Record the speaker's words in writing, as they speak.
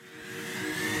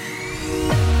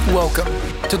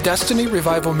Welcome to Destiny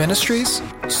Revival Ministries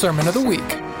Sermon of the Week.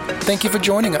 Thank you for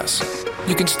joining us.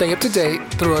 You can stay up to date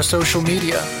through our social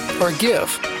media or give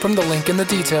from the link in the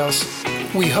details.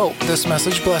 We hope this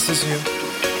message blesses you.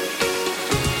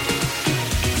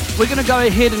 We're going to go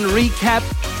ahead and recap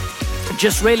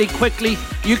just really quickly.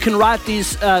 You can write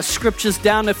these scriptures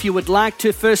down if you would like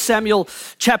to. 1 Samuel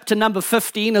chapter number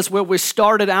 15 is where we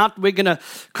started out. We're going to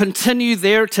continue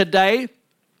there today,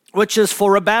 which is,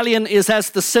 for rebellion is as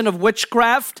the sin of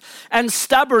witchcraft, and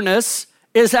stubbornness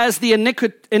is as the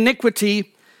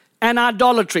iniquity and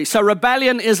idolatry. So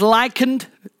rebellion is likened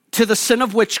to the sin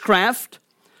of witchcraft,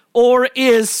 or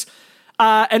is,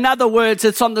 in other words,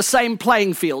 it's on the same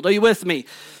playing field. Are you with me?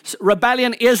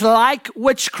 Rebellion is like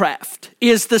witchcraft.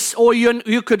 Is this, or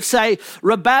you could say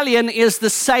rebellion is the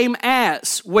same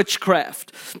as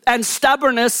witchcraft. And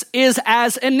stubbornness is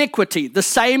as iniquity. The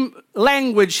same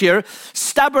language here.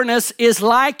 Stubbornness is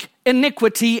like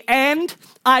iniquity and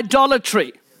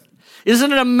idolatry.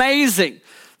 Isn't it amazing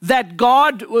that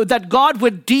God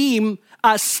would deem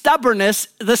stubbornness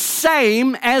the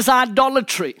same as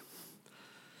idolatry?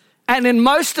 And in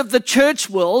most of the church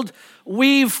world,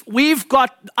 we've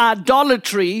got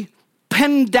idolatry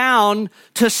pinned down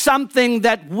to something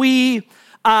that we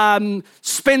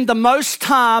spend the most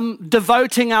time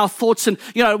devoting our thoughts. And,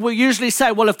 we usually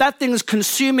say, well, if that thing is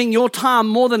consuming your time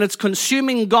more than it's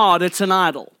consuming God, it's an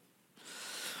idol.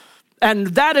 And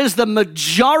that is the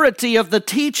majority of the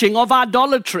teaching of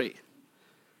idolatry.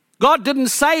 God didn't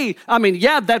say,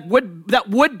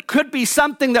 that could be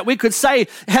something that we could say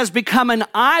has become an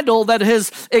idol that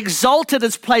has exalted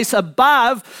its place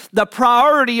above the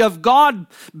priority of God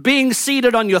being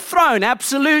seated on your throne.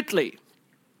 Absolutely.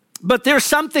 But there's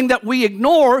something that we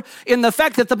ignore in the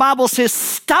fact that the Bible says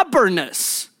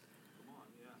stubbornness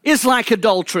is like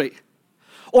adultery,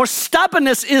 or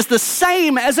stubbornness is the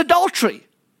same as adultery.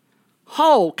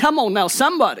 Oh, come on now,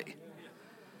 somebody.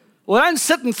 Well, don't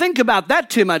sit and think about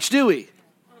that too much, do we?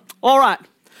 All right,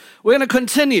 we're going to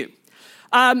continue.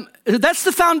 That's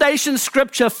the foundation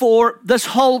scripture for this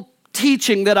whole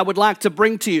teaching that I would like to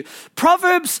bring to you.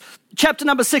 Proverbs chapter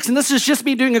number 6, and this is just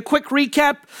me doing a quick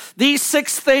recap. These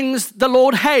 6 things the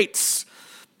Lord hates.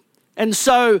 And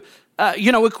so,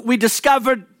 we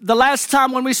discovered the last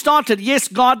time when we started, yes,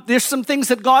 God, there's some things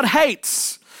that God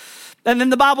hates. And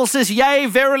then the Bible says, yea,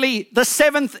 verily, the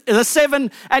seven,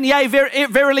 and yea,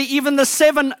 verily, even the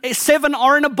seven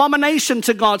are an abomination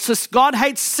to God. So God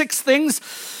hates 6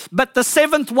 things, but the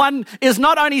 7th one is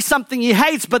not only something he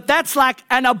hates, but that's like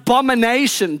an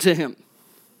abomination to him.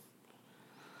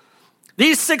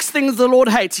 These 6 things the Lord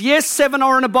hates. Yes, 7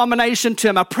 are an abomination to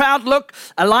him. A proud look,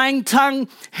 a lying tongue,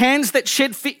 hands that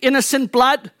shed innocent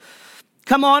blood.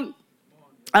 Come on.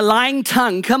 A lying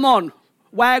tongue, come on.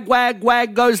 Wag, wag,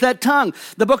 wag goes that tongue.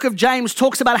 The book of James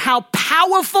talks about how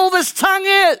powerful this tongue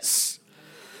is.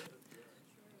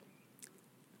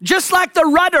 Just like the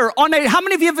rudder on how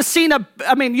many of you ever seen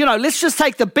let's just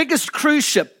take the biggest cruise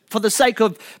ship for the sake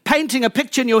of painting a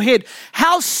picture in your head.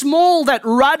 How small that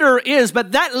rudder is,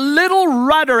 but that little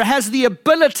rudder has the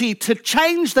ability to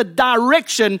change the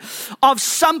direction of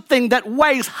something that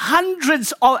weighs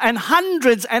hundreds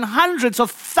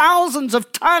of thousands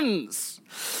of tons.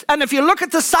 And if you look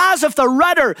at the size of the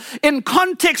rudder in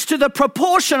context to the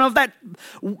proportion of that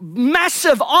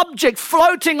massive object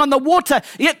floating on the water,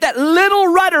 yet that little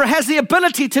rudder has the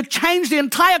ability to change the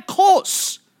entire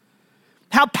course.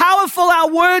 How powerful our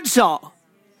words are.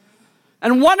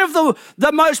 And one of the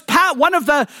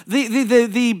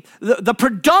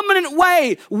predominant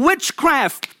way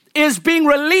witchcraft is being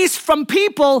released from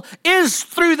people is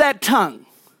through that tongue.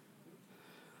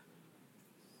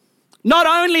 Not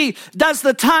only does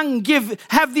the tongue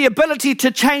have the ability to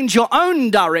change your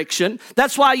own direction,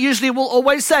 that's why I usually will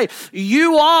always say,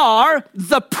 you are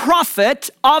the prophet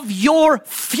of your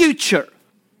future.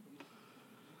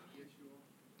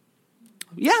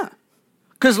 Yeah,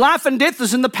 because life and death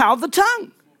is in the power of the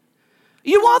tongue.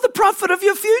 You are the prophet of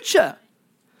your future.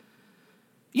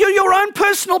 You're your own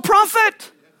personal prophet.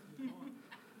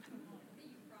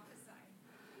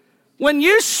 When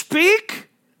you speak,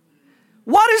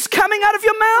 what is coming out of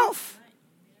your mouth?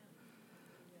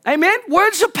 Amen?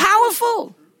 Words are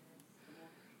powerful.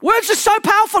 Words are so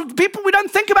powerful. People, we don't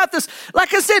think about this.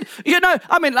 Like I said, I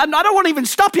don't want to even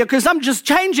stop here because I'm just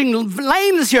changing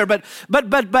lanes here, but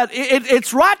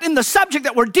it's right in the subject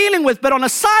that we're dealing with. But on a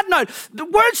side note, the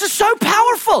words are so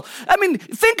powerful.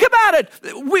 Think about it.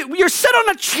 You're sitting on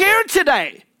a chair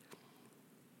today.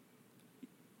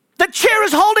 The chair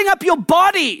is holding up your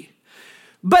body.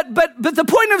 But the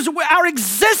point of our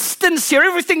existence here,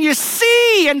 everything you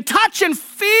see and touch and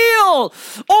feel,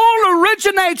 all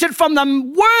originated from the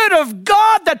Word of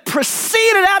God that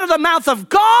proceeded out of the mouth of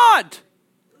God.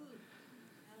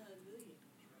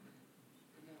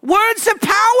 Words of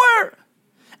power.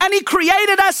 And He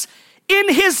created us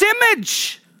in His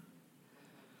image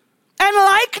and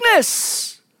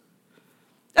likeness.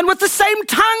 And with the same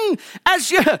tongue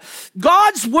as you.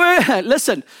 God's Word,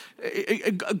 listen,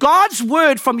 God's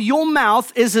Word from your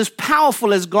mouth is as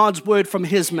powerful as God's Word from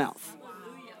His mouth.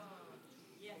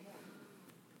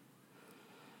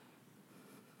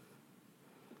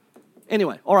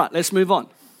 Anyway, all right, let's move on.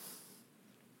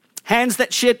 Hands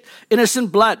that shed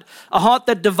innocent blood, a heart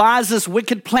that devises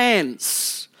wicked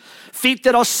plans, feet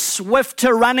that are swift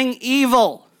to running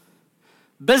evil,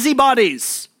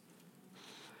 busybodies.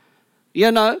 You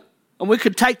know, and we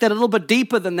could take that a little bit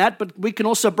deeper than that, but we can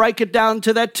also break it down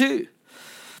to that too.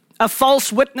 A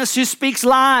false witness who speaks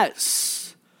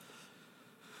lies.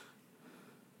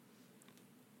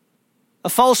 A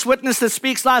false witness that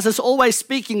speaks lies is always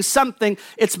speaking something.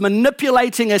 It's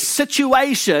manipulating a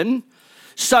situation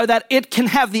so that it can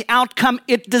have the outcome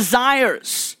it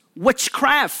desires.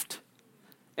 Witchcraft.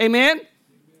 Amen?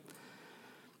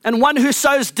 And one who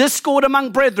sows discord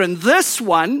among brethren. This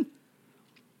one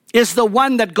is the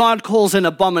one that God calls an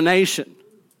abomination.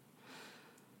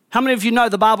 How many of you know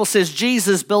the Bible says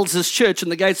Jesus builds His church and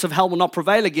the gates of hell will not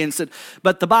prevail against it?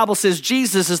 But the Bible says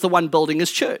Jesus is the one building His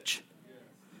church.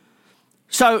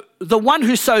 So the one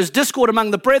who sows discord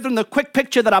among the brethren, the quick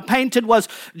picture that I painted was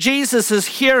Jesus is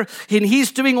here and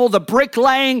He's doing all the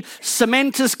bricklaying,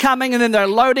 cement is coming, and then they're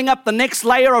loading up the next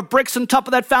layer of bricks on top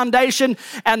of that foundation.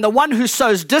 And the one who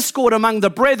sows discord among the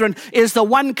brethren is the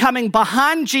one coming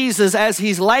behind Jesus as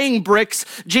He's laying bricks.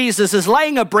 Jesus is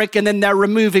laying a brick and then they're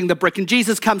removing the brick. And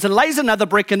Jesus comes and lays another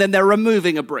brick and then they're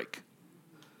removing a brick.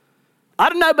 I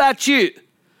don't know about you,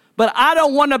 but I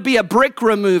don't want to be a brick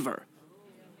remover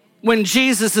when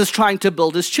Jesus is trying to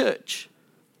build His church.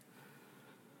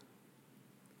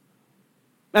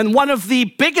 And one of the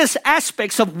biggest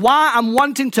aspects of why I'm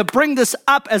wanting to bring this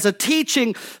up as a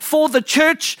teaching for the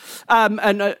church,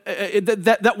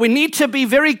 that we need to be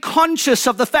very conscious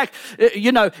of the fact,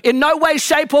 in no way,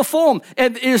 shape, or form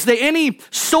is there any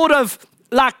sort of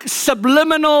like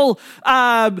subliminal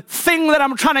thing that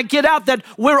I'm trying to get out, that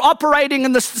we're operating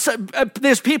in this.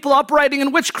 There's people operating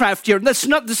in witchcraft here. It's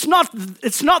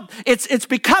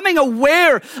becoming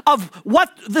aware of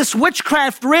what this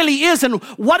witchcraft really is and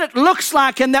what it looks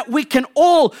like, and that we can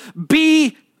all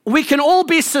be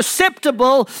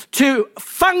susceptible to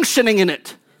functioning in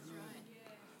it.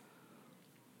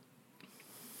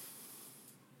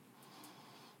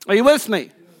 Are you with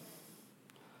me?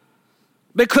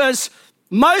 Because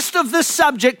most of this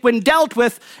subject, when dealt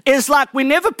with, is like we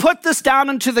never put this down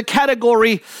into the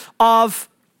category of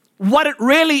what it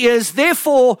really is.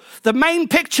 Therefore, the main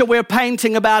picture we're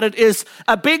painting about it is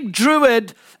a big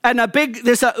druid and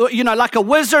like a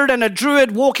wizard and a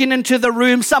druid walking into the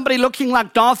room, somebody looking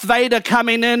like Darth Vader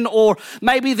coming in, or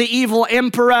maybe the evil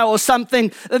emperor or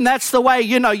something. And that's the way,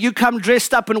 you come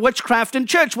dressed up in witchcraft in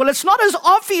church. Well, it's not as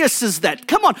obvious as that.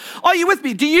 Come on. Are you with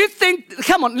me? Do you think,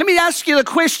 come on, let me ask you the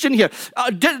question here.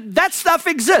 That stuff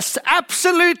exists.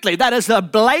 Absolutely. That is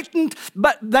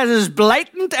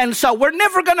blatant. And so we're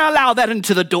never going to allow that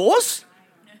into the doors.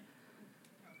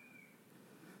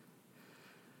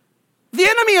 The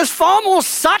enemy is far more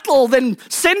subtle than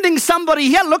sending somebody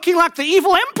here looking like the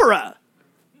evil emperor.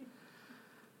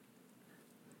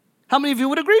 How many of you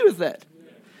would agree with that?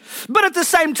 But at the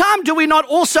same time, do we not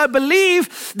also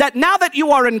believe that now that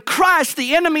you are in Christ,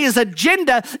 the enemy's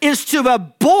agenda is to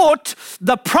abort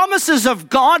the promises of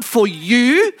God for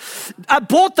you,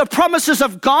 abort the promises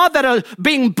of God that are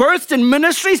being birthed in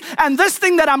ministries? And this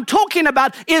thing that I'm talking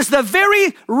about is the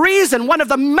very reason, one of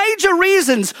the major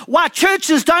reasons why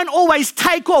churches don't always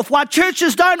take off, why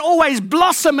churches don't always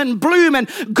blossom and bloom and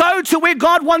go to where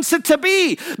God wants it to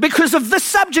be, because of this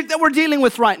subject that we're dealing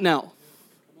with right now.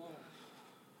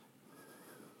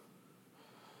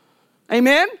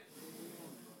 Amen?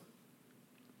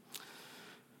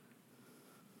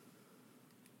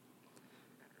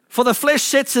 For the flesh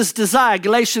sets its desire,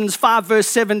 Galatians 5 verse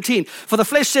 17. For the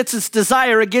flesh sets its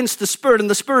desire against the spirit, and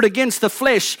the spirit against the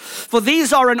flesh. For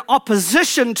these are in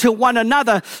opposition to one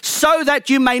another, so that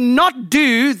you may not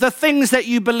do the things that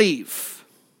you believe.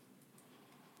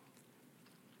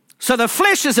 So the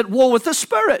flesh is at war with the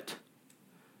spirit.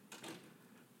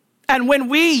 And when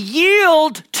we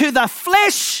yield to the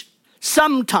flesh,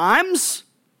 sometimes,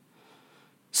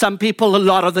 some people a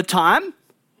lot of the time,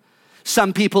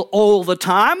 some people all the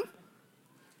time.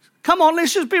 Come on,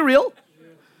 let's just be real.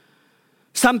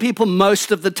 Some people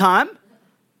most of the time.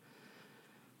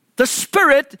 The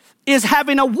spirit is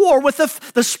having a war with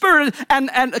the spirit, and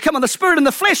the spirit and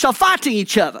the flesh are fighting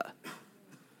each other.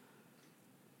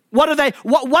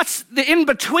 What's the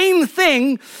in-between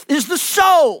thing is the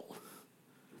soul.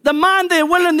 The mind, the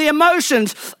will, and the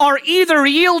emotions are either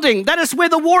yielding. That is where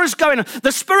the war is going.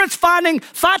 The spirit's fighting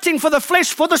for the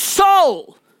flesh, for the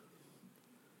soul.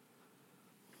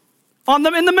 In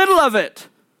the middle of it.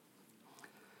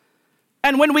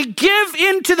 And when we give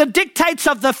in to the dictates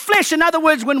of the flesh, in other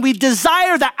words, when we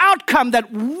desire the outcome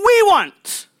that we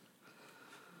want,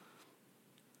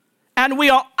 and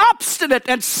we are obstinate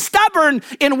and stubborn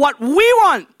in what we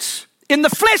want in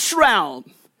the flesh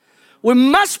realm, we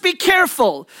must be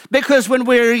careful, because when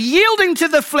we're yielding to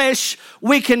the flesh,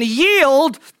 we can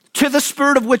yield to the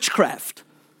spirit of witchcraft.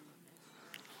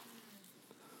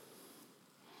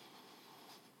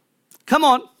 Come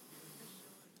on.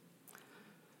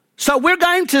 So we're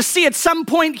going to see at some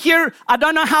point here, I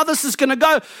don't know how this is going to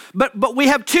go, but we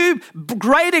have two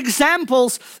great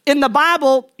examples in the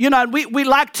Bible. We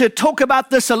like to talk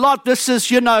about this a lot. This is,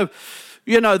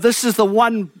 this is the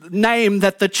one name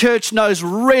that the church knows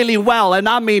really well. And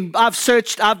I mean, I've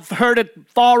heard it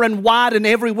far and wide and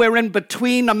everywhere in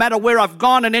between, no matter where I've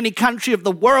gone in any country of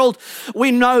the world. We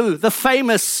know the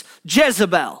famous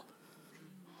Jezebel.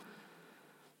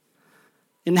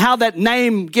 And how that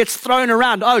name gets thrown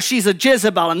around. Oh, she's a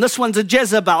Jezebel, and this one's a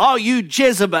Jezebel. Oh, you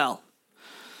Jezebel.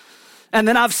 And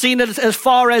then I've seen it as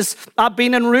far as I've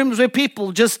been in rooms where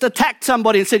people just attacked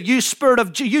somebody and said, you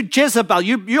Jezebel,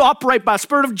 you operate by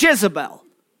spirit of Jezebel.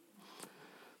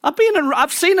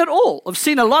 I've seen it all. I've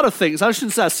seen a lot of things. I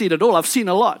shouldn't say I've seen it all. I've seen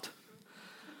a lot.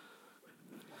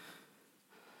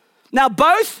 Now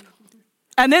both,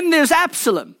 and then there's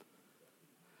Absalom.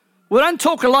 We don't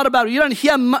talk a lot about it. You don't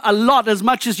hear a lot as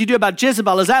much as you do about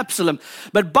Jezebel as Absalom.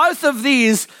 But both of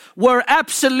these were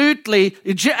absolutely,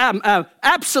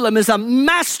 Absalom is a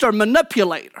master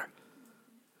manipulator.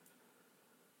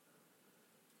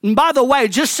 And by the way,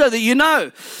 just so that you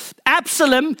know,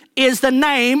 Absalom is the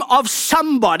name of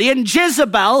somebody, and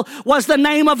Jezebel was the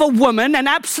name of a woman, and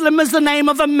Absalom is the name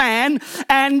of a man,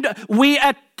 and we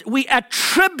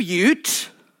attribute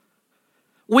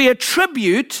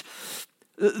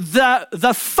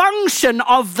the function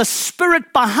of the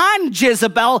spirit behind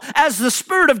Jezebel as the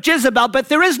spirit of Jezebel, but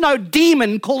there is no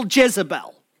demon called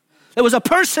Jezebel. There was a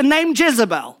person named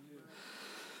Jezebel.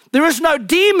 There is no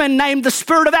demon named the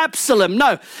spirit of Absalom.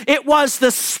 No, it was the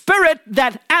spirit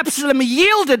that Absalom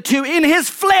yielded to in his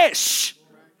flesh.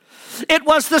 It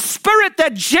was the spirit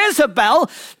that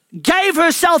Jezebel gave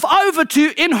herself over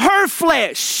to in her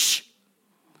flesh.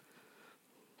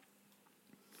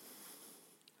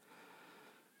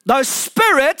 Those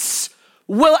spirits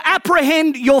will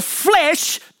apprehend your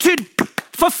flesh to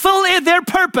fulfill their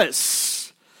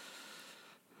purpose.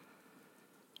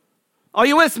 Are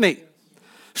you with me?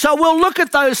 So we'll look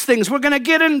at those things. We're going to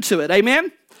get into it.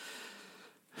 Amen?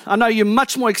 I know you're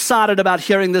much more excited about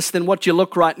hearing this than what you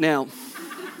look right now.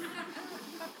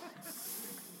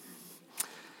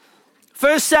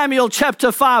 1 Samuel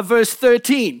chapter 5, verse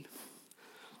 13.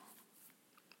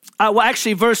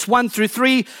 Verse 1 through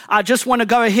 3, I just want to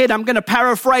go ahead. I'm going to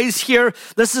paraphrase here.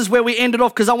 This is where we ended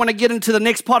off because I want to get into the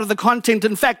next part of the content.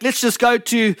 In fact, let's just go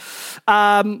to,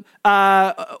 okay,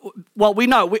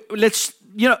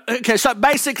 so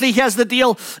basically here's the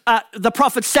deal. The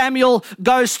prophet Samuel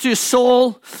goes to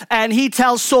Saul and he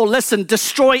tells Saul, listen,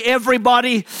 destroy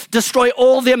everybody, destroy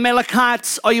all the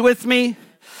Amalekites. Are you with me?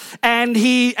 And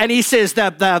he says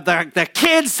the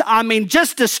kids,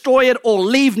 just destroy it or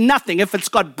leave nothing. If it's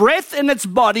got breath in its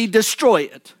body, destroy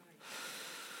it.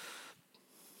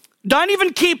 Don't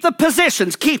even keep the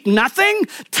possessions. Keep nothing,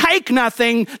 take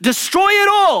nothing, destroy it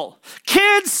all.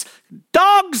 Kids,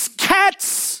 dogs,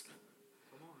 cats,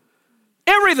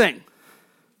 everything.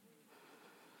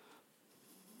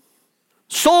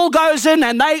 Saul goes in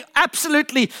and they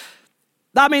absolutely...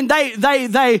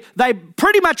 they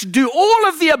pretty much do all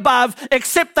of the above,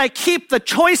 except they keep the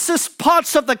choicest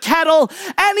parts of the cattle,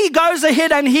 and he goes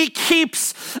ahead and he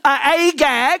keeps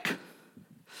Agag,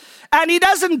 and he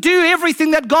doesn't do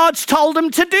everything that God's told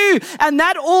him to do. And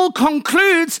that all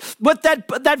concludes with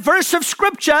that verse of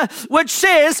scripture which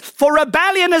says, for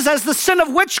rebellion is as the sin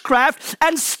of witchcraft,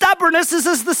 and stubbornness is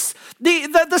as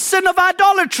the sin of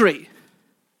idolatry.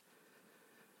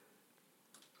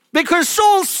 Because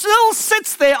Saul still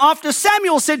sits there after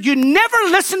Samuel said, you never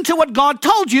listened to what God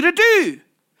told you to do.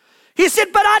 He said,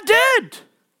 but I did.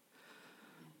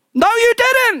 No, you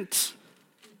didn't.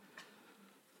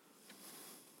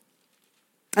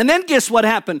 And then guess what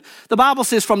happened? The Bible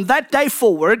says from that day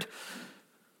forward,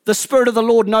 the Spirit of the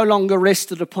Lord no longer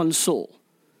rested upon Saul.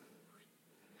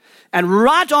 And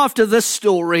right after this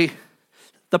story,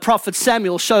 the prophet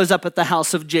Samuel shows up at the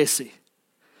house of Jesse.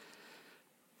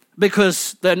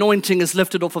 Because the anointing is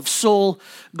lifted off of Saul,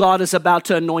 God is about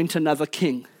to anoint another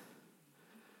king.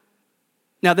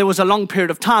 Now, there was a long period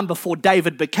of time before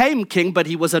David became king, but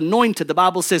he was anointed. The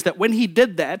Bible says that when he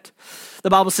did that,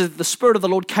 the Bible says that the Spirit of the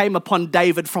Lord came upon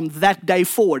David from that day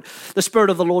forward. The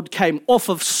Spirit of the Lord came off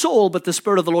of Saul, but the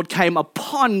Spirit of the Lord came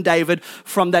upon David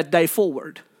from that day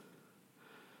forward.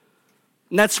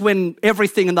 And that's when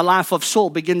everything in the life of Saul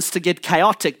begins to get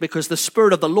chaotic, because the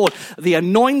Spirit of the Lord, the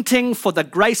anointing for the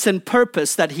grace and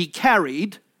purpose that he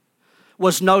carried,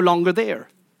 was no longer there.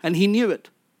 And he knew it.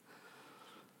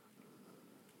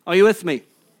 Are you with me?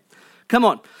 Come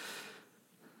on.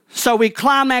 So we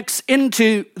climax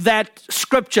into that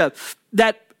scripture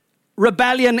that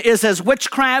rebellion is as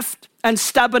witchcraft and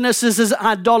stubbornness is as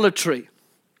idolatry.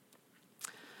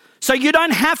 So you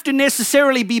don't have to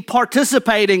necessarily be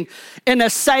participating in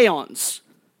a seance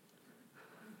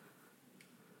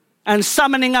and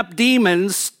summoning up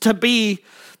demons to be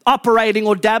operating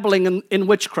or dabbling in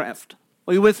witchcraft.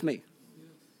 Are you with me?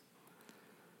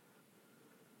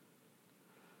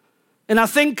 And I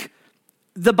think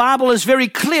the Bible is very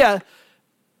clear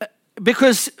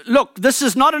because, look, this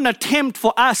is not an attempt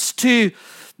for us to,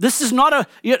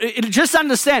 just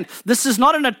understand, this is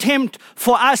not an attempt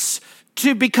for us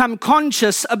to become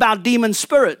conscious about demon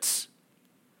spirits.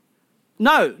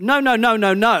 No.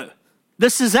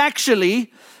 This is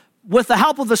actually, with the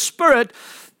help of the Spirit,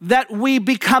 that we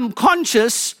become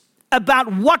conscious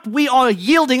about what we are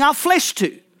yielding our flesh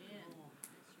to.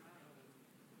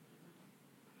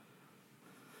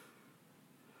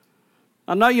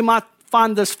 I know you might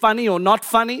find this funny or not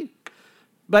funny,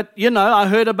 but, I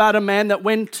heard about a man that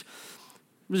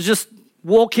was just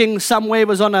walking somewhere,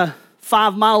 was on a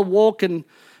 5-mile walk and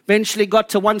eventually got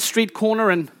to one street corner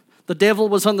and the devil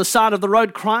was on the side of the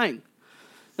road crying.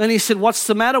 And he said, "What's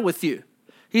the matter with you?"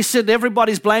 He said,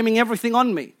 "Everybody's blaming everything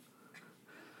on me."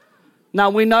 Now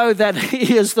we know that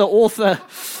he is the author.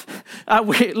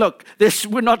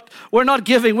 We're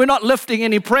not lifting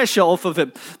any pressure off of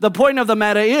him. The point of the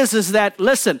matter is that,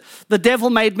 listen, the devil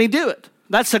made me do it.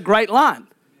 That's a great line.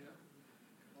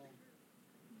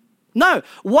 No,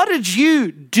 what did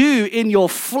you do in your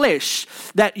flesh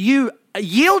that you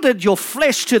yielded your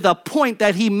flesh to the point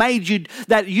that he made you,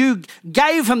 that you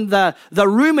gave him the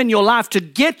room in your life to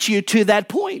get you to that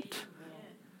point?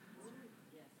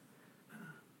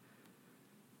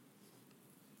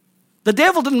 The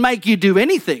devil didn't make you do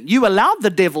anything. You allowed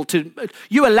the devil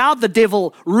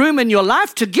room in your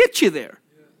life to get you there.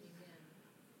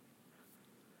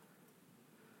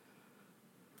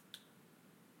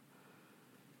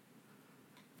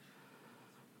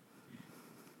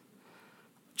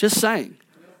 Just saying.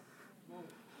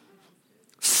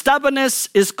 Stubbornness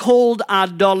is called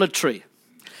idolatry.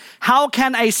 How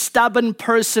can a stubborn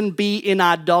person be in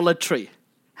idolatry?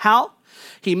 How?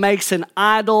 He makes an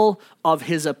idol of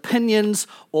his opinions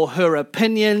or her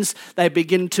opinions. They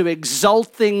begin to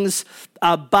exalt things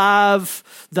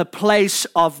above the place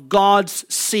of God's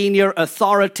senior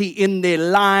authority in their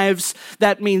lives.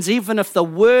 That means even if the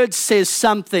word says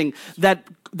something that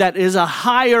is a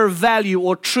higher value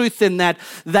or truth in that,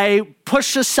 they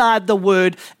push aside the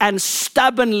word and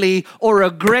stubbornly or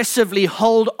aggressively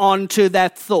hold on to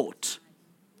that thought.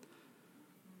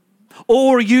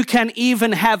 Or you can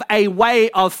even have a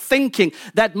way of thinking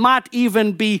that might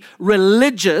even be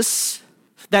religious,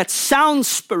 that sounds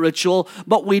spiritual,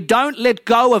 but we don't let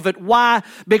go of it. Why?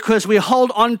 Because we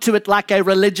hold on to it like a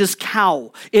religious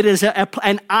cow. It is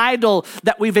an idol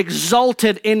that we've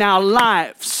exalted in our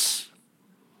lives.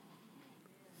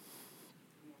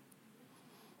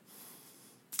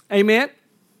 Amen?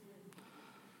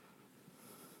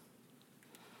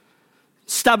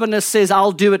 Stubbornness says,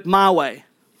 "I'll do it my way."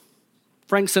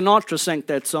 Frank Sinatra sang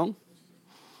that song.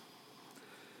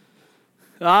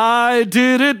 I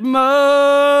did it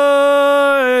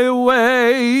my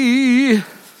way.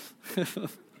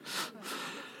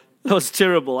 That was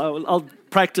terrible. I'll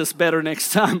practice better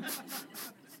next time.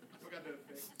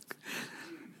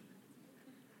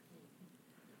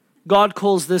 God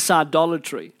calls this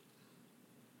idolatry.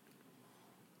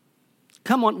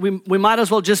 Come on, we might as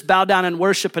well just bow down and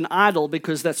worship an idol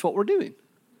because that's what we're doing.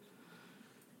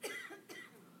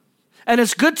 And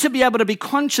it's good to be able to be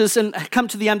conscious and come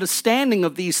to the understanding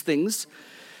of these things,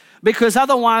 because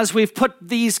otherwise we've put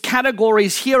these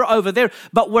categories here over there,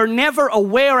 but we're never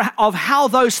aware of how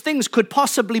those things could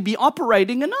possibly be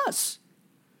operating in us.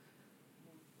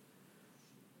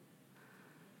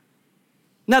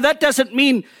 Now that doesn't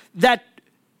mean that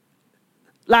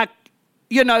Like,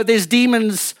 there's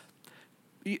demons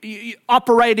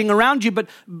operating around you.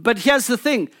 But here's the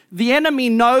thing. The enemy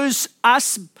knows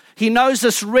us. He knows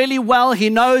us really well. He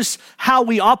knows how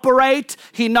we operate.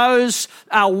 He knows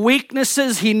our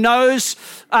weaknesses. He knows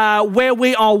where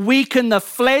we are weak in the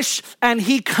flesh. And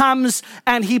he comes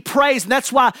and he prays. And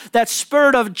that's why that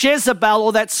spirit of Jezebel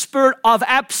or that spirit of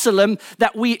Absalom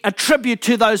that we attribute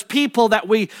to those people that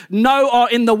we know are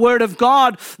in the Word of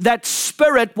God, that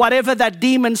spirit, whatever that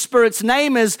demon spirit's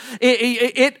name is,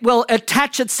 it will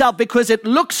attach itself because it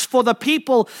looks for the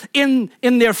people in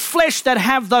their flesh that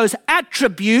have those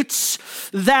attributes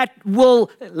that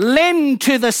will lend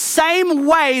to the same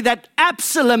way that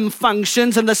Absalom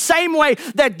functions and the same way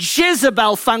that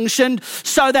Jezebel functioned,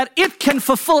 so that it can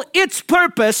fulfill its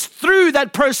purpose through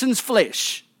that person's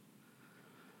flesh.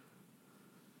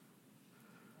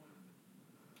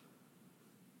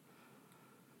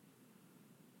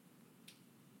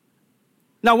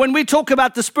 Now, when we talk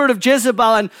about the spirit of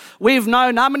Jezebel, and we've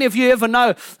known, how many of you ever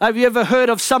know, have you ever heard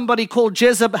of somebody called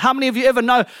Jezebel? How many of you ever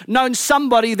known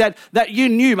somebody that you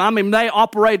knew? I mean, they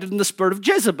operated in the spirit of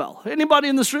Jezebel. Anybody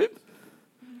in this room?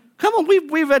 Come on,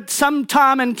 we've at some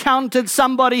time encountered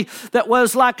somebody that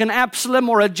was like an Absalom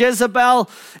or a Jezebel,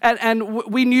 and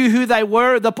we knew who they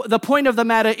were. The point of the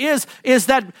matter is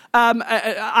that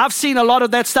I've seen a lot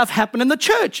of that stuff happen in the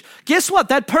church. Guess what?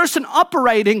 That person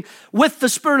operating with the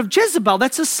spirit of Jezebel,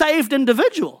 that's a saved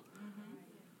individual.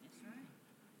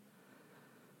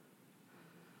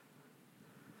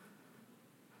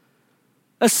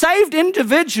 A saved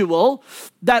individual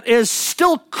that is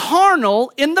still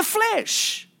carnal in the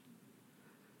flesh.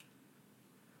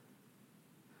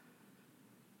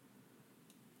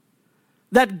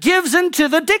 That gives into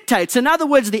the dictates. In other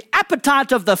words, the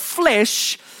appetite of the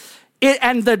flesh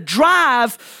and the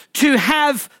drive to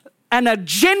have an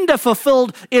agenda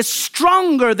fulfilled is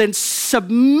stronger than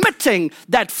submitting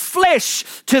that flesh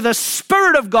to the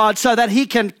Spirit of God so that He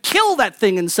can kill that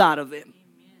thing inside of them.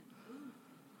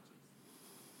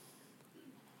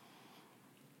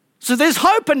 So there's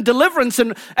hope and deliverance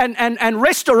and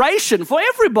restoration for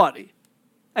everybody.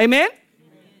 Amen?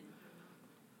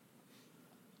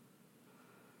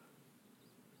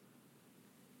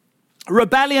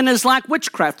 Rebellion is like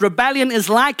witchcraft. Rebellion is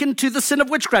likened to the sin of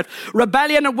witchcraft.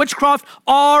 Rebellion and witchcraft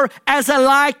are as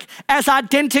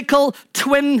identical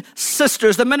twin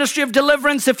sisters. The ministry of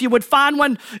deliverance, if you would find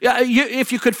one,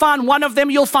 if you could find one of them,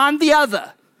 you'll find the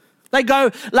other. They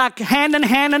go like hand in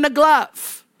hand in a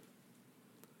glove.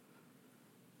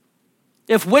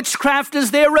 If witchcraft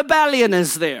is there, rebellion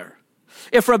is there.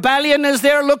 If rebellion is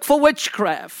there, look for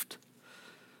witchcraft.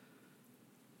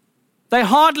 They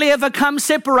hardly ever come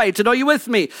separated. Are you with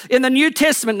me? In the New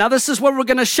Testament, now this is where we're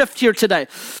going to shift here today.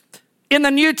 In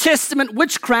the New Testament,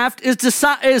 witchcraft is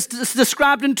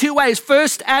described in two ways.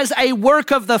 First, as a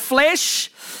work of the flesh,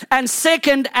 and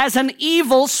second, as an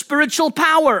evil spiritual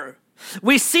power.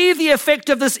 We see the effect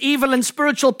of this evil and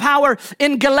spiritual power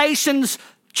in Galatians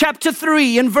chapter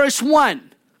 3 in verse 1.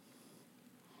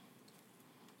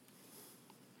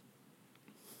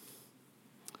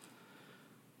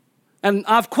 And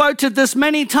I've quoted this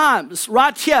many times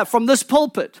right here from this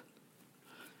pulpit.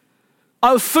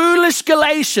 O foolish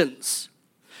Galatians,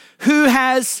 who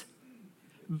has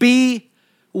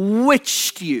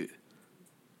bewitched you?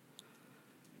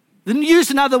 Didn't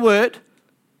use another word.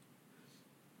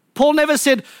 Paul never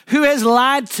said, who has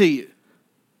lied to you?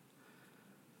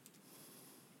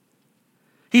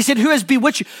 He said, who has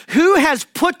bewitched you? Who has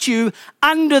put you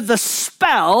under the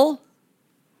spell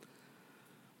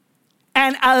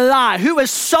and a lie? Who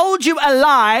has sold you a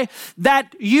lie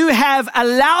that you have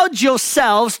allowed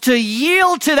yourselves to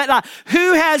yield to that lie?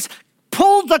 Who has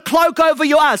pulled the cloak over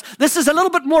your eyes? This is a little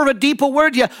bit more of a deeper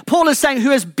word here. Paul is saying,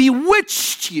 who has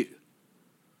bewitched you?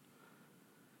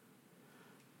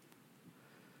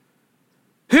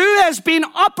 Who has been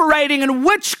operating in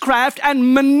witchcraft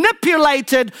and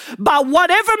manipulated by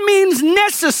whatever means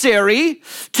necessary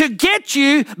to get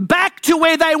you back to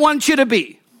where they want you to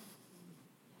be?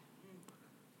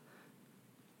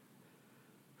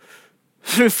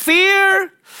 Through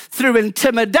fear, through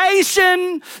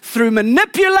intimidation, through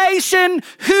manipulation.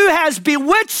 Who has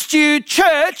bewitched you,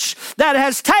 church, that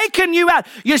has taken you out?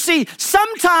 You see,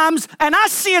 sometimes, and I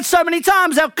see it so many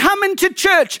times, they'll come into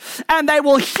church and they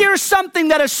will hear something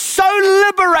that is so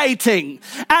liberating.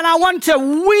 And I want to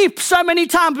weep so many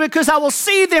times because I will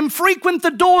see them frequent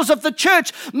the doors of the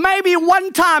church, maybe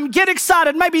one time, get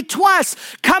excited, maybe twice,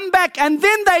 come back, and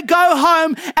then they go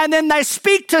home and then they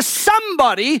speak to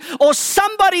somebody or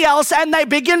somebody else and they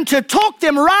begin to talk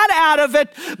them right out of it,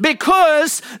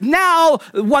 because now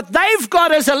what they've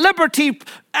got is a liberty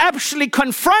actually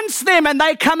confronts them and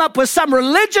they come up with some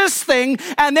religious thing,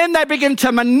 and then they begin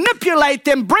to manipulate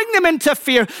them, bring them into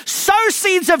fear, sow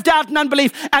seeds of doubt and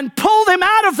unbelief, and pull them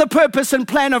out of the purpose and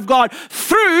plan of God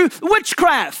through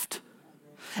witchcraft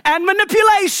and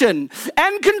manipulation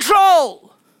and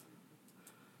control,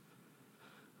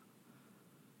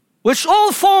 which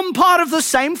all form part of the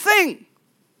same thing.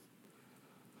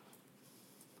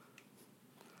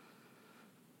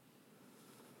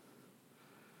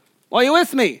 Are you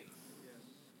with me?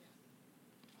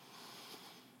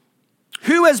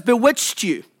 Who has bewitched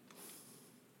you?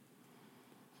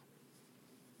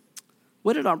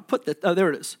 Where did I put that? Oh, there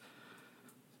it is.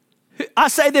 I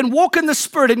say then, walk in the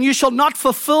Spirit, and you shall not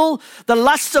fulfill the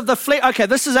lusts of the flesh. Okay,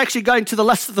 this is actually going to the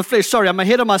lust of the flesh. Sorry, I'm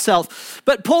ahead of myself.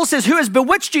 But Paul says, who has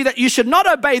bewitched you that you should not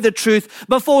obey the truth,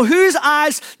 before whose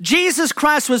eyes Jesus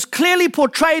Christ was clearly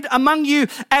portrayed among you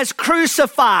as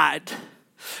crucified?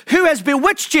 Who has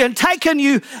bewitched you and taken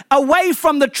you away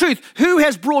from the truth? Who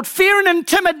has brought fear and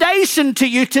intimidation to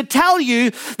you to tell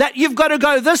you that you've got to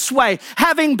go this way?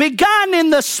 Having begun in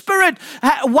the Spirit,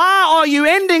 why are you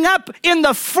ending up in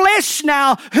the flesh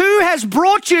now? Who has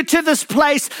brought you to this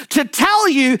place to tell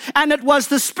you? And it was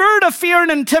the spirit of fear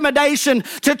and intimidation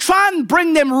to try and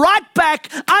bring them right back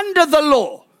under the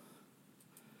law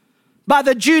by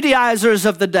the Judaizers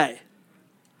of the day.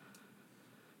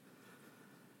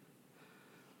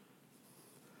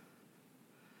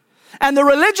 And the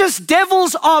religious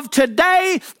devils of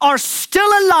today are still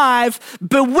alive,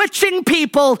 bewitching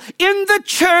people in the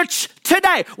church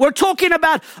today. We're talking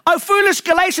about, oh, foolish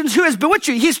Galatians, who has bewitched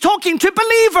you? He's talking to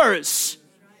believers.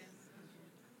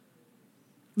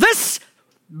 This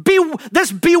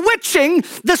bewitching,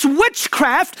 this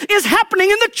witchcraft is happening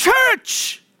in the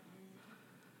church.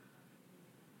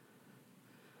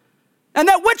 And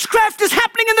that witchcraft is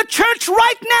happening in the church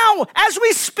right now as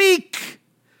we speak.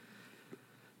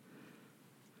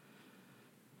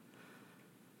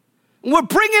 We're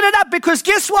bringing it up because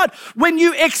guess what? When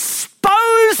you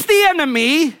expose the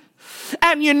enemy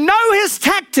and you know his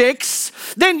tactics,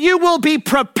 then you will be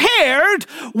prepared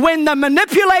when the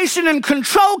manipulation and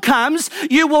control comes.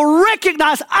 You will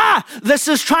recognize, this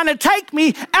is trying to take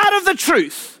me out of the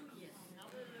truth.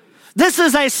 This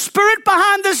is a spirit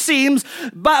behind the scenes,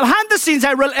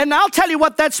 and I'll tell you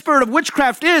what that spirit of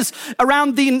witchcraft is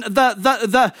around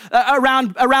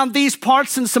around these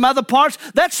parts and some other parts.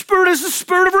 That spirit is the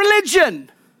spirit of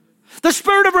religion. The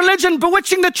spirit of religion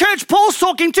bewitching the church Paul's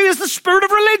talking to is the spirit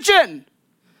of religion.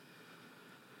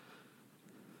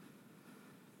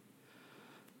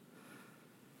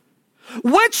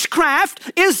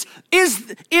 Witchcraft is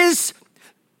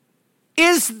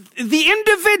the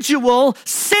individual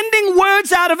sending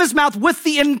words out of his mouth with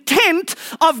the intent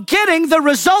of getting the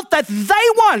result that they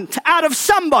want out of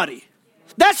somebody.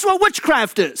 That's what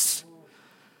witchcraft is.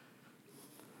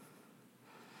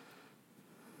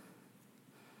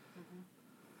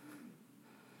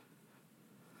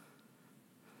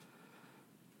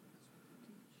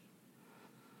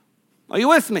 Are you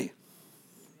with me?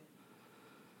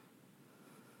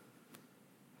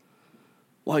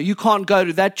 Well, you can't go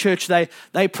to that church.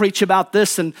 They preach about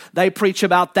this and they preach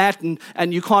about that,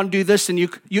 and you can't do this. And you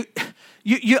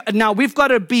now we've got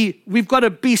to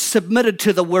be submitted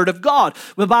to the Word of God.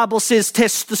 The Bible says,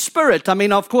 "Test the Spirit." I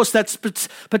mean, of course, that's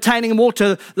pertaining more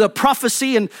to the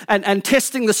prophecy and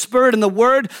testing the Spirit and the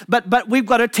Word. But we've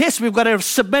got to test. We've got to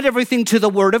submit everything to the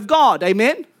Word of God.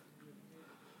 Amen.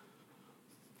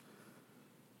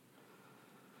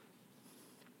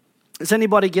 Is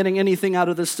anybody getting anything out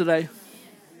of this today?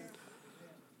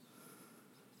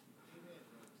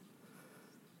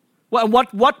 Well,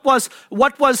 what was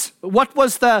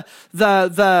the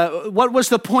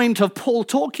point of Paul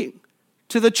talking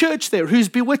to the church there? Who's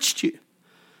bewitched you?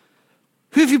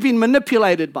 Who have you been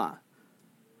manipulated by?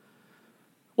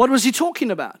 What was he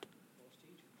talking about?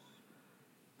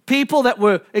 People that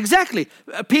were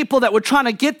trying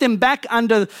to get them back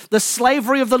under the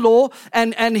slavery of the law,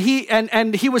 and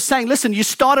he was saying, listen, you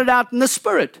started out in the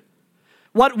Spirit.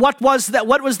 What was that?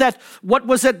 What was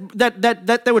it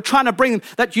that they were trying to bring?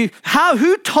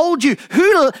 Who told you?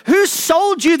 Who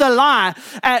sold you the lie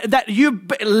that you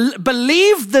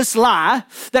believed this lie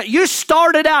that you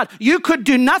started out? You could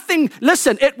do nothing.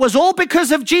 Listen, it was all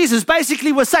because of Jesus.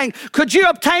 Basically, we're saying, could you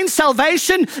obtain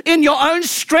salvation in your own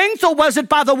strength, or was it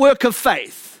by the work of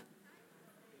faith?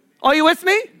 Are you with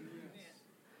me?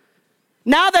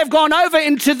 Now they've gone over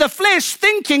into the flesh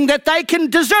thinking that they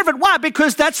can deserve it. Why?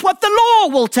 Because that's what the law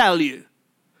will tell you.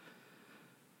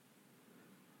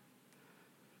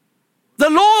 The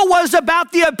law was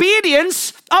about the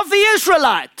obedience of the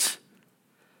Israelite.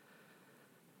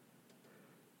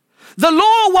 The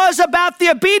law was about the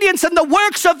obedience and the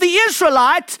works of the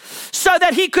Israelite so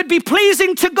that he could be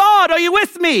pleasing to God. Are you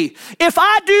with me? If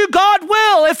I do, God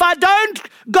will. If I don't,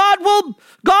 God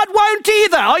won't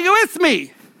either. Are you with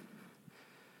me?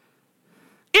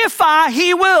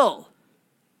 He will.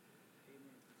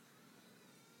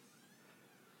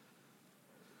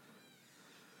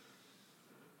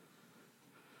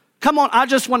 Come on, I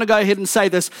just want to go ahead and say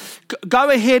this. Go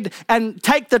ahead and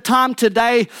take the time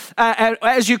today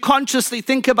as you consciously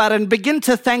think about it and begin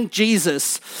to thank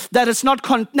Jesus that it's not...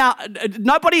 Now,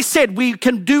 nobody said we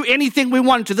can do anything we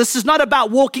want to. This is not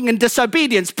about walking in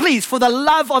disobedience. Please, for the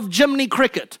love of Jiminy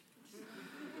Cricket.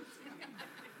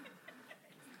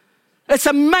 It's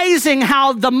amazing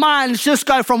how the minds just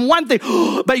go from one thing,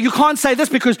 but you can't say this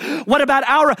because what about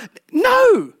our...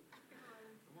 No.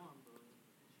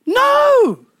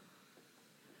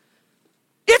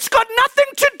 It's got nothing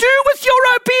to do with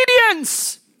your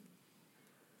obedience.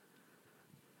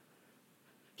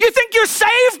 You think you're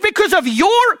saved because of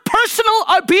your personal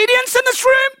obedience in this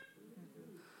room?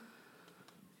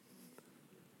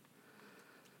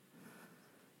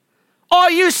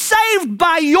 Are you saved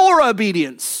by your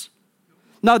obedience?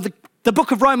 No, the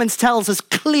book of Romans tells us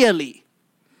clearly.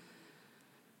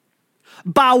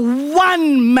 By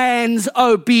one man's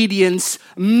obedience,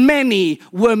 many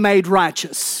were made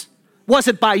righteous. Was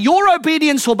it by your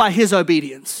obedience or by his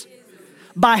obedience?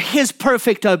 By his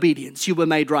perfect obedience, you were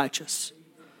made righteous.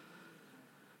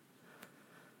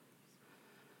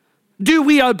 Do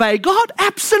we obey God?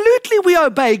 Absolutely, we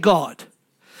obey God.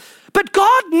 But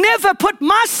God never put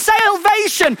my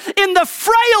salvation in the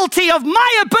frailty of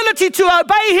my ability to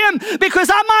obey him, because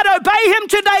I might obey him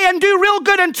today and do real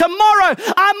good, and tomorrow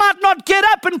I might not get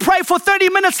up and pray for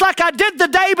 30 minutes like I did the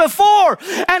day before.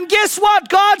 And guess what?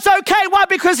 God's okay. Why?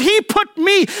 Because he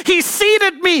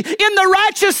seated me in the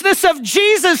righteousness of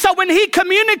Jesus. So when he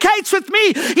communicates with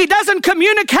me, he doesn't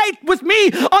communicate with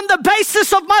me on the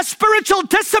basis of my spiritual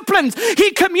disciplines.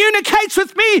 He communicates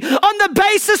with me on the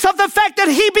basis of the fact that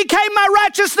he became my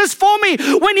righteousness for me.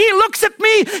 When he looks at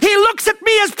me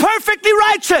as perfectly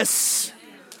righteous.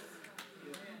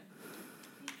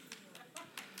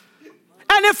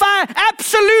 And if I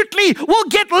absolutely will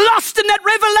get lost in that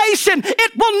revelation,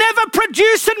 it will never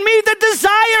produce in me the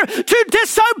desire to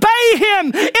disobey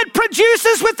him. It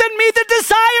produces within me the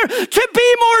desire to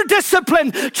be more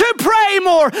disciplined, to pray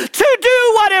more, to do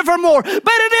whatever more.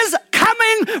 But it is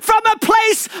coming from a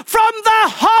place from the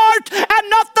heart and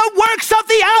not the works of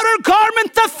the outer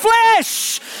garment, the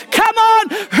flesh. Come on,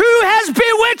 who has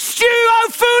bewitched you, O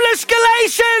foolish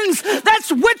Galatians?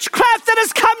 That's witchcraft that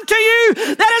has come to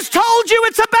you, that has told you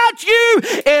it's about you.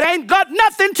 It ain't got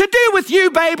nothing to do with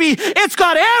you, baby. It's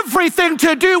got everything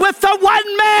to do with the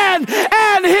one man,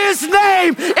 and his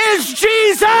name is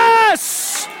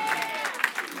Jesus.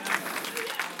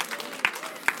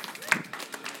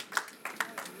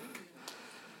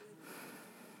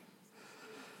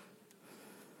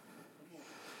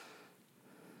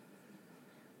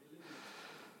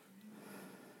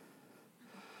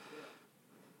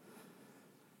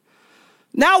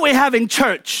 Now we're having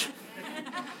church.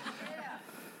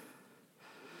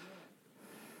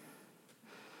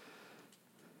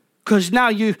 Because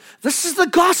now this is the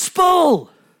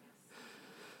gospel.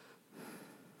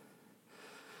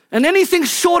 And anything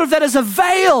short of that is a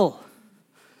veil.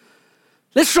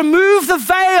 Let's remove the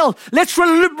veil.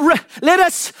 Let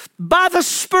us, by the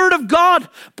Spirit of God,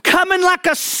 come in like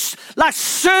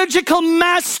surgical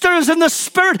masters in the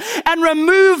Spirit and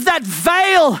remove that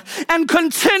veil and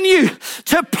continue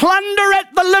to plunder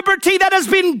at the liberty that has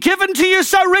been given to you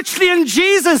so richly in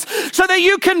Jesus, so that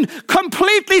you can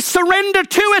completely surrender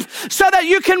to it, so that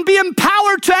you can be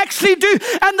empowered to actually do.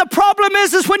 And the problem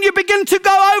is when you begin to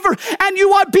go over and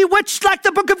you are bewitched like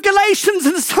the book of Galatians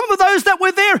and some of those that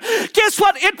were there, guess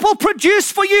what? It will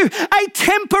produce for you a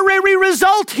temporary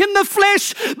result in the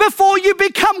flesh before you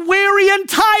become weary and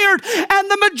tired.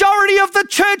 And the majority of the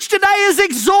church today is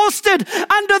exhausted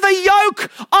under the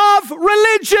yoke of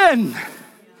religion.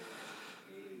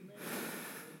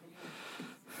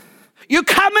 You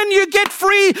come in, you get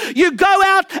free, you go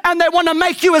out, and they want to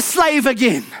make you a slave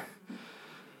again.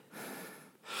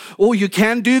 Or you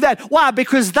can do that. Why?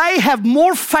 Because they have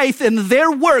more faith in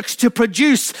their works to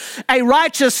produce a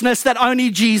righteousness that only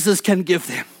Jesus can give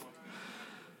them.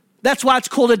 That's why it's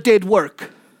called a dead work.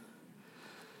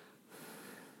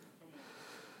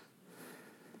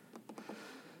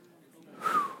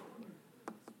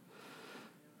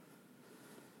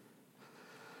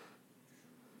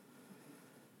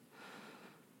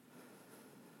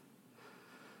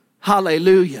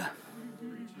 Hallelujah.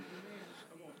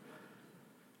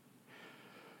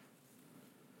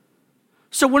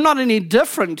 So we're not any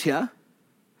different here.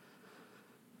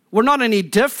 We're not any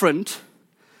different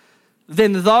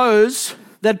than those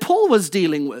that Paul was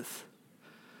dealing with.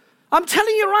 I'm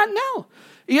telling you right now.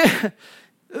 Yeah.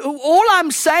 All I'm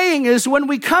saying is when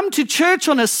we come to church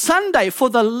on a Sunday, for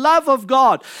the love of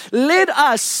God, let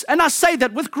us, and I say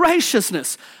that with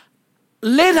graciousness,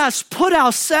 let us put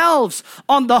ourselves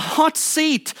on the hot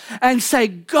seat and say,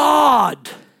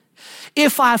 God,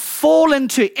 if I fall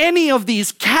into any of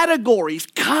these categories,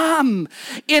 come,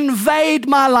 invade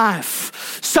my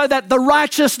life so that the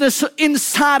righteousness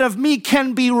inside of me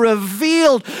can be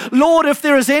revealed. Lord, if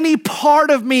there is any part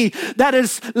of me that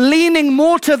is leaning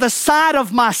more to the side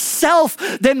of myself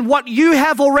than what you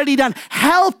have already done,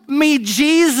 help me,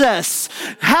 Jesus.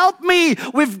 Help me.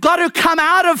 We've got to come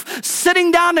out of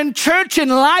sitting down in church in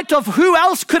light of who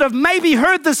else could have maybe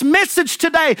heard this message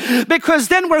today, because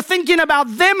then we're thinking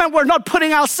about them and we're not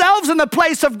putting ourselves in the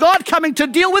place of God coming to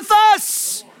deal with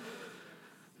us.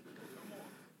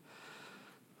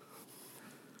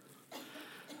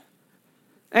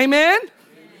 Amen?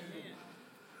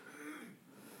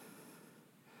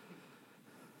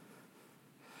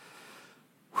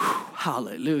 Whew,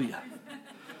 hallelujah.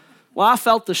 Well, I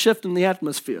felt the shift in the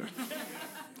atmosphere.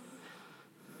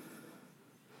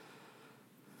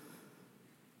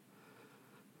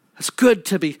 It's good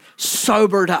to be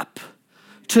sobered up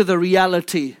to the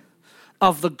reality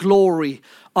of the glory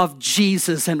of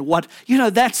Jesus and what,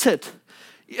 that's it.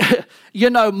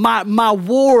 My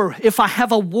war, if I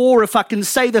have a war, if I can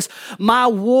say this, my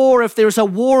war, if there's a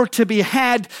war to be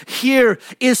had here,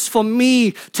 is for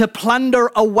me to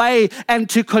plunder away and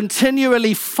to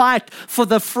continually fight for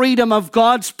the freedom of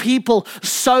God's people,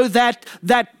 so that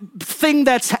that thing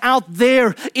that's out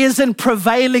there isn't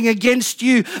prevailing against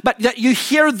you, but that you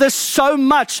hear this so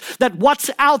much that what's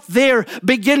out there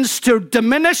begins to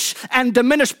diminish and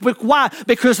diminish. Why?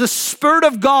 Because the Spirit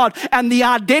of God and the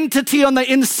identity on the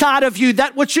inside of you,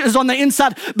 that which is on the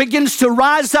inside, begins to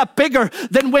rise up bigger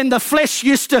than when the flesh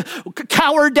used to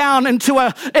cower down into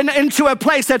a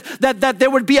place that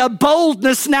there would be a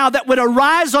boldness now that would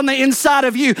arise on the inside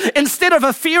of you, instead of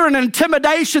a fear and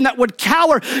intimidation that would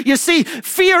cower. You see,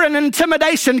 fear and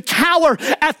intimidation cower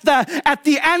at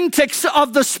the antics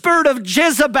of the spirit of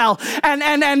Jezebel, and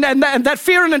that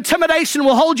fear and intimidation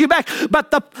will hold you back.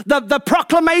 But the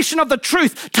proclamation of the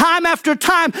truth, time after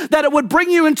time, that it would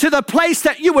bring you into the place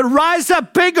that you would rise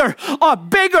up bigger.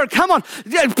 Come on.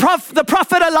 The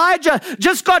prophet Elijah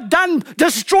just got done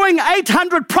destroying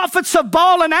 800 prophets of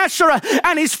Baal and Asherah,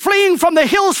 and he's fleeing from the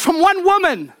hills from one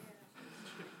woman.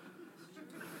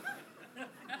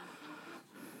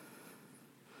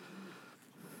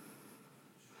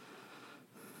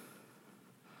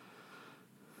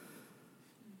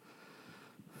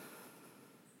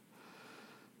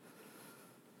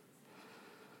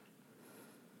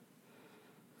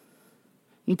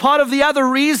 And part of the other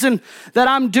reason that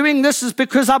I'm doing this is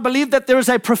because I believe that there is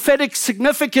a prophetic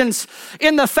significance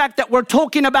in the fact that we're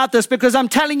talking about this, because I'm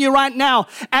telling you right now,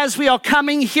 as we are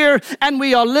coming here and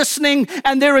we are listening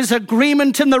and there is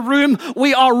agreement in the room,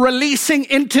 we are releasing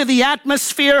into the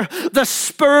atmosphere the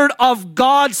Spirit of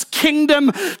God's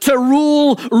kingdom to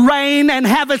rule, reign, and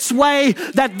have its way,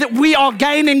 that we are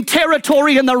gaining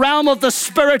territory in the realm of the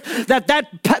Spirit, that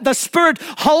the Spirit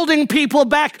holding people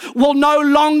back will no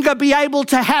longer be able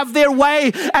to have their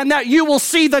way, and that you will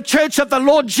see the church of the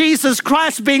Lord Jesus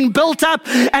Christ being built up,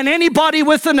 and anybody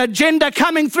with an agenda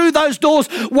coming through those doors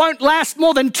won't last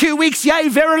more than 2 weeks. Yea,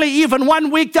 verily, even 1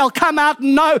 week they'll come out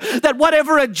and know that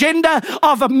whatever agenda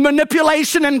of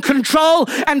manipulation and control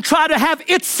and try to have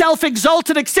itself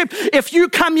exalted, except if you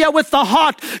come here with the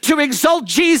heart to exalt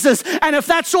Jesus, and if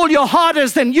that's all your heart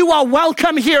is, then you are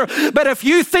welcome here. But if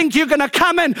you think you're going to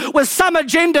come in with some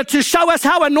agenda to show us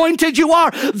how anointed you are,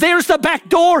 there's the back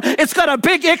door. It's got a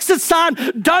big exit sign.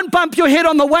 Don't bump your head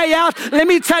on the way out. Let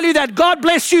me tell you that God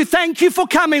bless you. Thank you for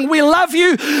coming. We love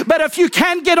you. But if you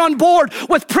can get on board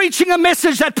with preaching a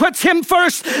message that puts Him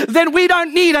first, then we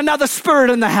don't need another spirit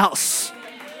in the house.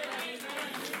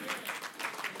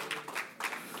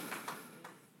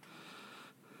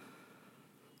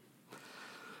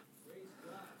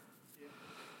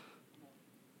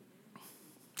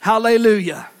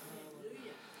 Hallelujah.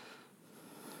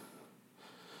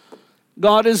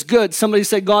 God is good. Somebody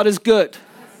say, God is good.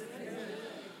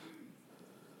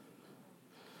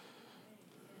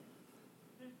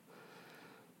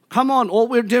 Come on, all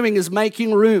we're doing is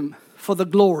making room for the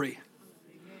glory.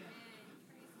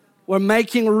 We're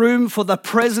making room for the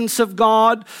presence of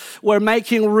God. We're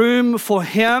making room for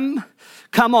Him.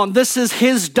 Come on, this is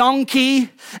His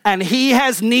donkey, and He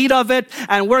has need of it.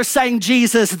 And we're saying,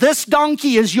 Jesus, this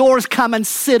donkey is yours. Come and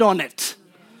sit on it.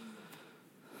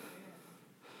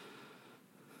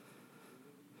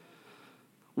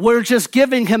 We're just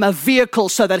giving him a vehicle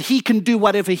so that he can do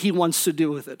whatever he wants to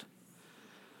do with it.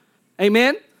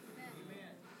 Amen?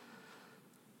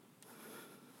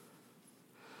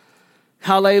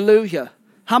 Hallelujah.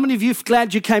 How many of you are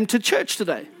glad you came to church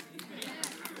today?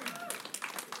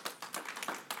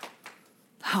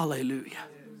 Hallelujah.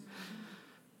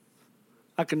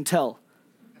 I can tell.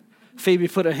 Phoebe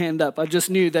put her hand up. I just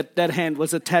knew that that hand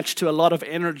was attached to a lot of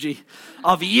energy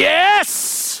of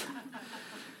yes.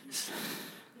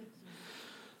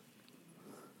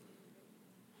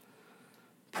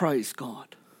 Praise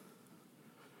God.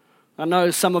 I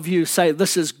know some of you say,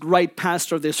 this is great,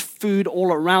 Pastor. There's food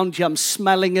all around you. I'm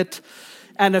smelling it.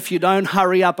 And if you don't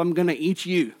hurry up, I'm going to eat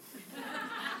you.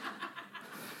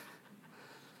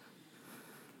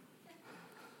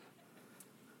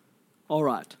 All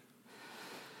right.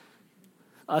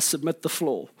 I submit the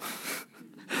floor.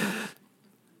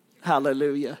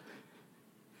 Hallelujah.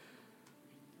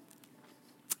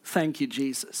 Thank you,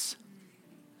 Jesus.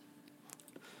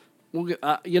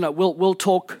 We'll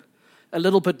talk a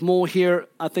little bit more here.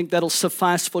 I think that'll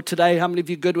suffice for today. How many of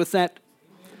you good with that?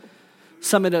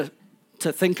 Something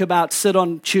to think about, sit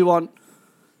on, chew on.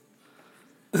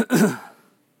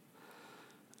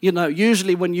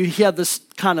 Usually when you hear this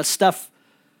kind of stuff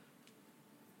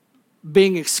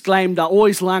being exclaimed, I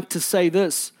always like to say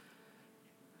this.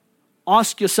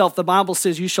 Ask yourself, the Bible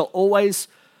says you shall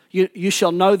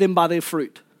know them by their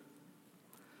fruit.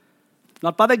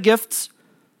 Not by their gifts.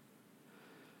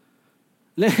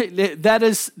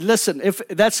 If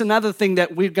that's another thing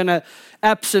that we're going to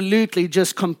absolutely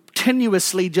just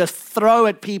continuously just throw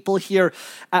at people here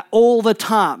all the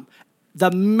time.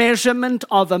 The measurement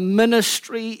of a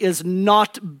ministry is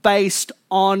not based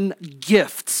on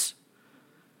gifts.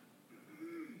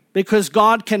 Because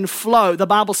God can flow. The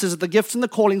Bible says that the gifts and the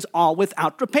callings are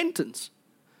without repentance.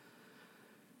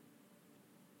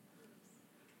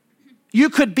 You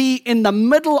could be in the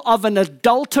middle of an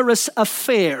adulterous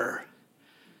affair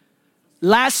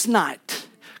last night,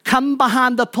 come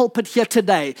behind the pulpit here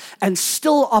today, and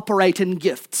still operate in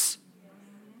gifts.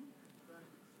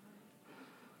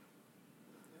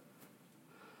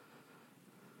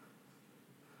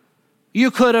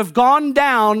 You could have gone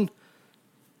down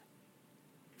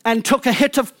and took a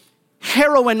hit of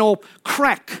heroin or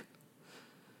crack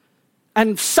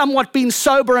and somewhat been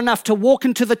sober enough to walk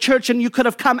into the church, and you could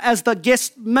have come as the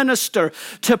guest minister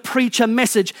to preach a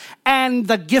message, and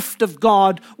the gift of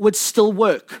God would still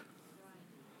work.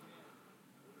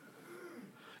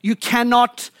 You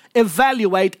cannot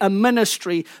evaluate a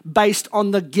ministry based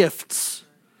on the gifts.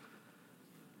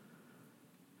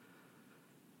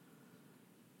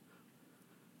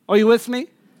 Are you with me?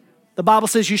 The Bible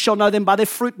says you shall know them by their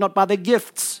fruit, not by their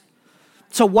gifts.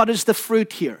 So what is the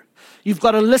fruit here? You've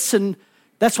got to listen.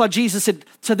 That's why Jesus said,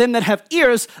 to them that have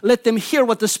ears, let them hear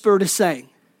what the Spirit is saying.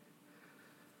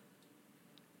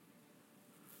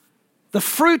 The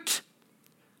fruit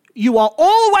you are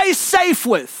always safe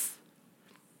with.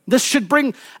 This should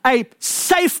bring a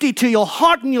safety to your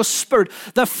heart and your spirit.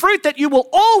 The fruit that you will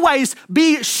always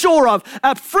be sure of,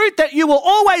 a fruit that you will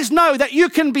always know that you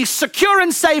can be secure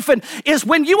and safe in, is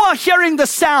when you are hearing the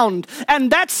sound,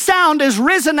 and that sound is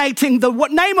resonating the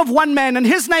name of one man, and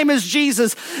his name is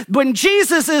Jesus. When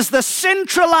Jesus is the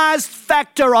centralized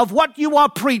factor of what you are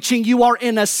preaching, you are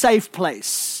in a safe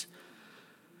place.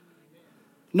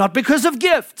 Not because of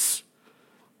gifts.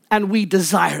 And we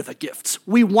desire the gifts.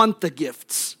 We want the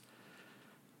gifts.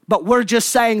 But we're just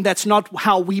saying that's not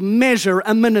how we measure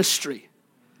a ministry.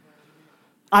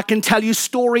 I can tell you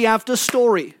story after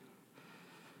story.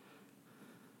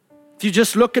 If you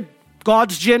just look at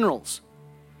God's generals,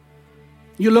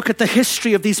 you look at the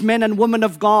history of these men and women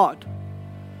of God.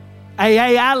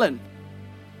 A.A. Allen,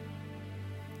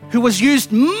 who was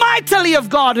used mightily of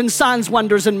God in signs,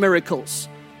 wonders, and miracles,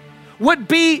 would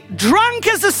be drunk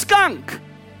as a skunk,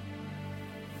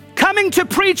 coming to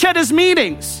preach at his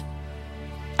meetings.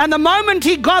 And the moment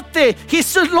he got there, he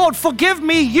said, Lord, forgive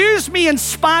me, use me in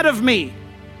spite of me.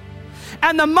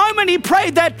 And the moment he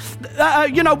prayed that,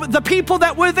 the people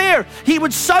that were there, he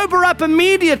would sober up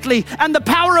immediately, and the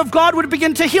power of God would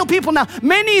begin to heal people. Now,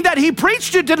 many that he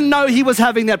preached to didn't know he was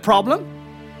having that problem.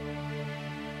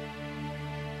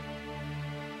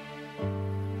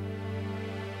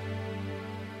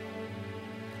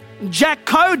 Jack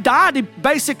Coe died. He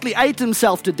basically ate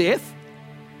himself to death.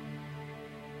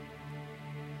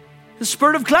 The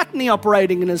spirit of gluttony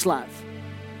operating in his life.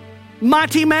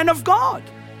 Mighty man of God.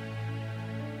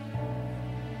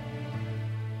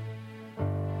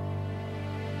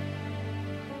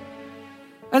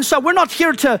 And so we're not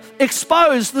here to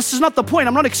expose. This is not the point.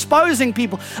 I'm not exposing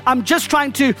people. I'm just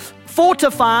trying to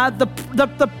fortify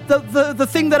the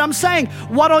thing that I'm saying.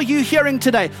 What are you hearing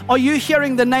today? Are you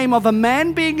hearing the name of a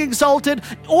man being exalted?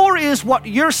 Or is what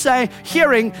you're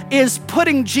hearing is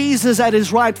putting Jesus at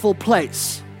his rightful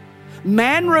place?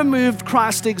 Man removed,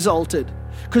 Christ exalted.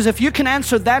 Because if you can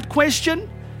answer that question,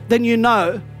 then you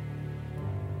know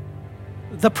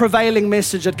the prevailing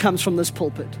message that comes from this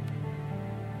pulpit.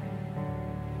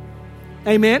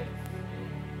 Amen?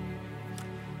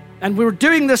 And we're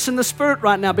doing this in the Spirit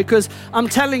right now because I'm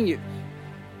telling you,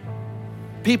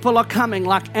 people are coming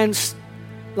like ants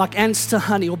to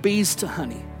honey or bees to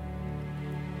honey.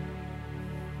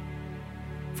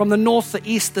 From the north, the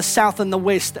east, the south, and the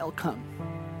west, they'll come.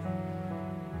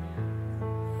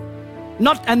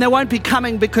 And they won't be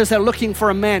coming because they're looking for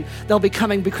a man. They'll be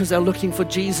coming because they're looking for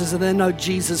Jesus, and they know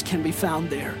Jesus can be found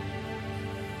there.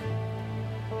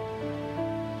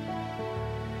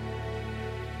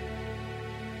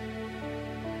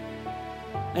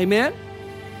 Amen?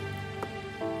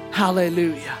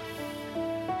 Hallelujah.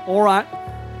 All right.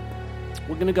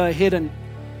 We're going to go ahead and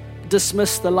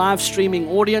dismiss the live streaming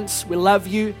audience. We love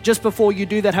you. Just before you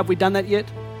do that, have we done that yet?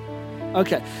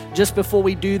 Okay. Just before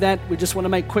we do that, we just want to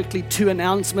make quickly 2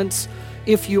 announcements.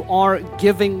 If you are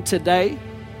giving today,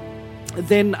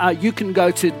 then you can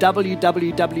go to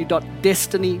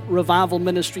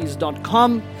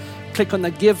www.destinyrevivalministries.com. Click on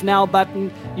the Give Now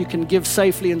button. You can give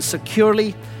safely and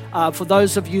securely. For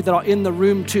those of you that are in the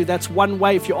room too, that's one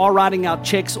way. If you are writing out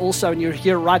checks also and you're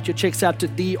here, write your checks out to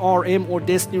DRM or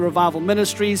Destiny Revival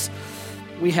Ministries.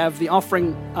 We have the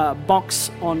offering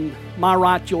box on my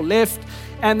right, your left.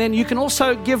 And then you can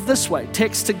also give this way,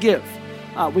 text to give.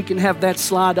 We can have that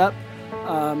slide up.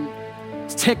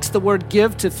 Text the word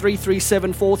give to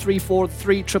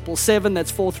 337-434-3777.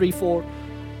 That's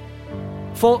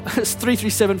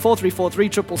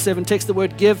 337-434-3777. Text the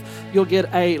word give. You'll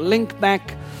get a link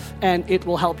back, and it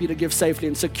will help you to give safely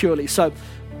and securely. So,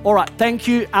 all right, thank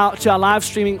you to our live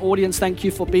streaming audience. Thank you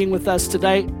for being with us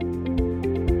today.